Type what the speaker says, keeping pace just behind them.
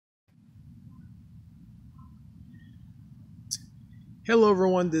Hello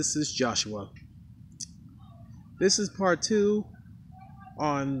everyone, this is Joshua. This is part 2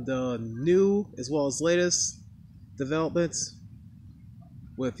 on the new as well as latest developments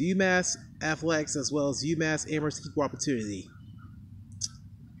with UMass Athletics as well as UMass Amherst Equal Opportunity.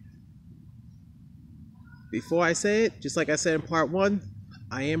 Before I say it, just like I said in part 1,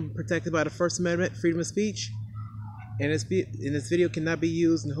 I am protected by the First Amendment, freedom of speech, and this video cannot be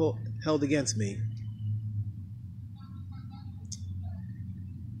used and held against me.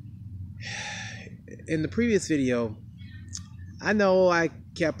 In the previous video, I know I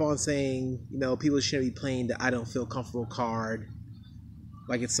kept on saying, people shouldn't be playing the I don't feel comfortable card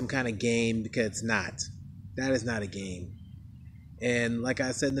like it's some kind of game, because it's not. That is not a game. And like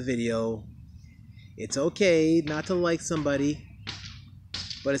I said in the video, it's okay not to like somebody,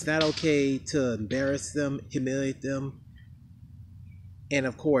 but it's not okay to embarrass them, humiliate them, and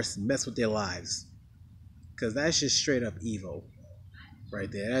of course, mess with their lives. Because that's just straight up evil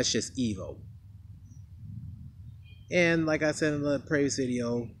right there. That's just evil. And like I said in the previous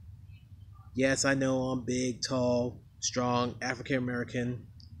video, yes, I know I'm big, tall, strong, African American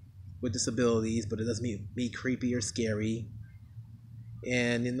with disabilities, but it doesn't make me creepy or scary.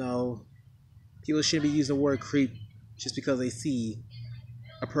 And people shouldn't be using the word creep just because they see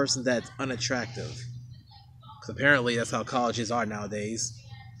a person that's unattractive. Because apparently that's how colleges are nowadays.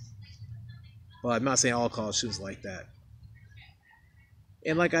 But I'm not saying all college students like that.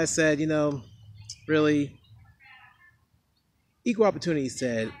 And like I said, really, equal opportunity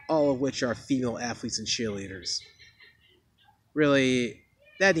said, all of which are female athletes and cheerleaders. Really,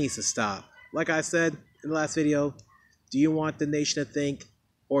 that needs to stop. Like I said in the last video, do you want the nation to think,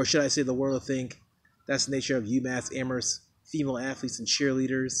 or should I say the world to think, that's the nature of UMass Amherst female athletes and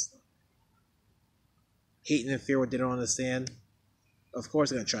cheerleaders? Hating and fear what they don't understand? Of course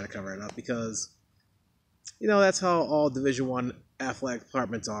they're going to try to cover it up, because, that's how all Division I athletic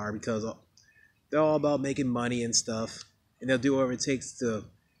departments are, because they're all about making money and stuff. And they'll do whatever it takes to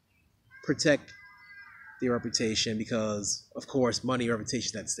protect their reputation because, of course, money and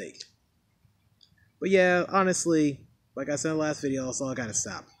reputation at stake. But yeah, honestly, like I said in the last video, that's all I gotta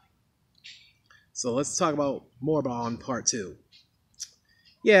stop. So let's talk more about on part 2.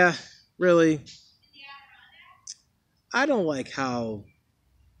 Yeah, really, I don't like how,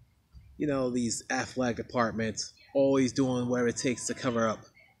 these athletic departments always doing whatever it takes to cover up.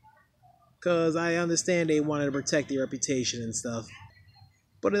 Because I understand they wanted to protect their reputation and stuff.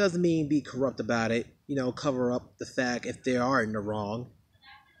 But it doesn't mean be corrupt about it. Cover up the fact if they are in the wrong.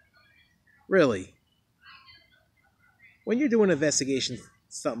 Really. When you're doing an investigation,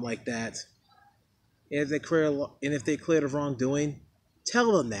 something like that, and if they clear the wrongdoing,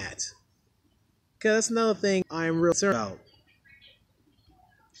 tell them that. Because that's another thing I'm real concerned about.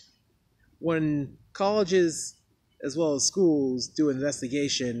 When colleges as well as schools do an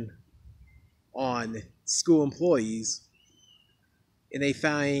investigation on school employees, and they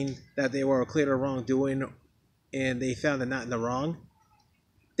find that they were clear of wrongdoing, and they found they're not in the wrong,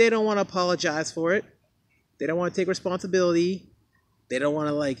 they don't want to apologize for it. They don't want to take responsibility. They don't want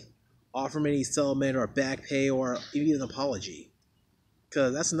to offer them any settlement or back pay or even an apology.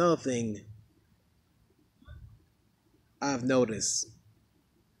 Because that's another thing I've noticed.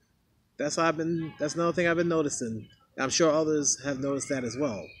 That's another thing I've been noticing. I'm sure others have noticed that as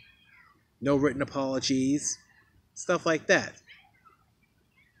well. No written apologies, stuff like that.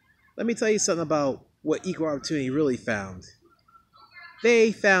 Let me tell you something about what Equal Opportunity really found.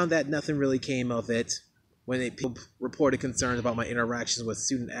 They found that nothing really came of it when people reported concerns about my interactions with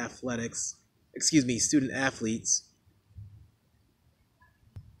student athletes,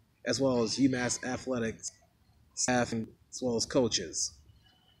 as well as UMass Athletics staff, as well as coaches.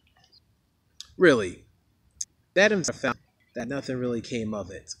 Really, that found that nothing really came of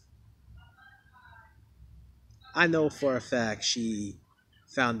it. I know for a fact she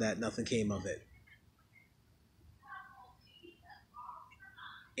found that nothing came of it.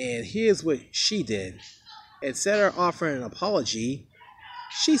 And here's what she did. Instead of offering an apology,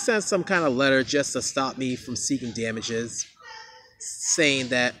 she sent some kind of letter just to stop me from seeking damages, saying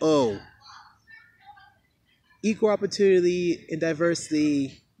that, equal opportunity and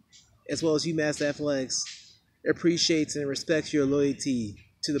diversity, as well as UMass Athletics, appreciates and respects your loyalty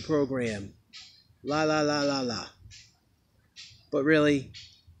to the program. La la la la la. But really,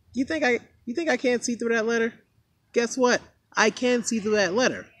 you think I can't see through that letter? Guess what? I can see through that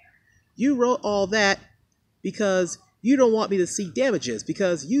letter. You wrote all that because you don't want me to seek damages,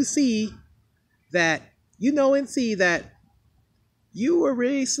 because you see that and see that you were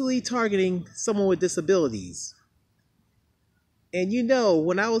recently targeting someone with disabilities. And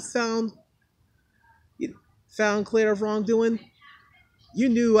when I was found clear of wrongdoing, you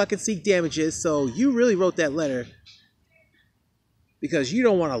knew I could seek damages, so you really wrote that letter because you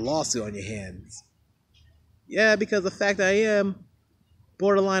don't want a lawsuit on your hands. Yeah, because the fact that I am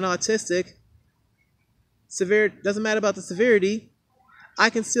borderline autistic, severe, doesn't matter about the severity, I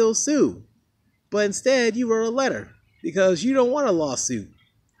can still sue. But instead, you wrote a letter because you don't want a lawsuit.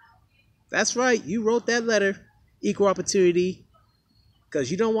 That's right, you wrote that letter, equal opportunity,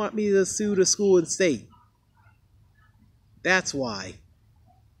 because you don't want me to sue the school and state. That's why.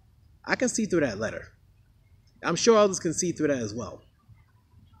 I can see through that letter. I'm sure others can see through that as well.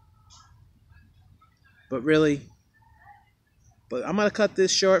 But really, I'm going to cut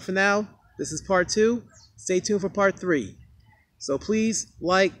this short for now. This is part 2. Stay tuned for part 3. So please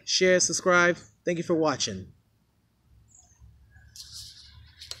like, share, subscribe. Thank you for watching.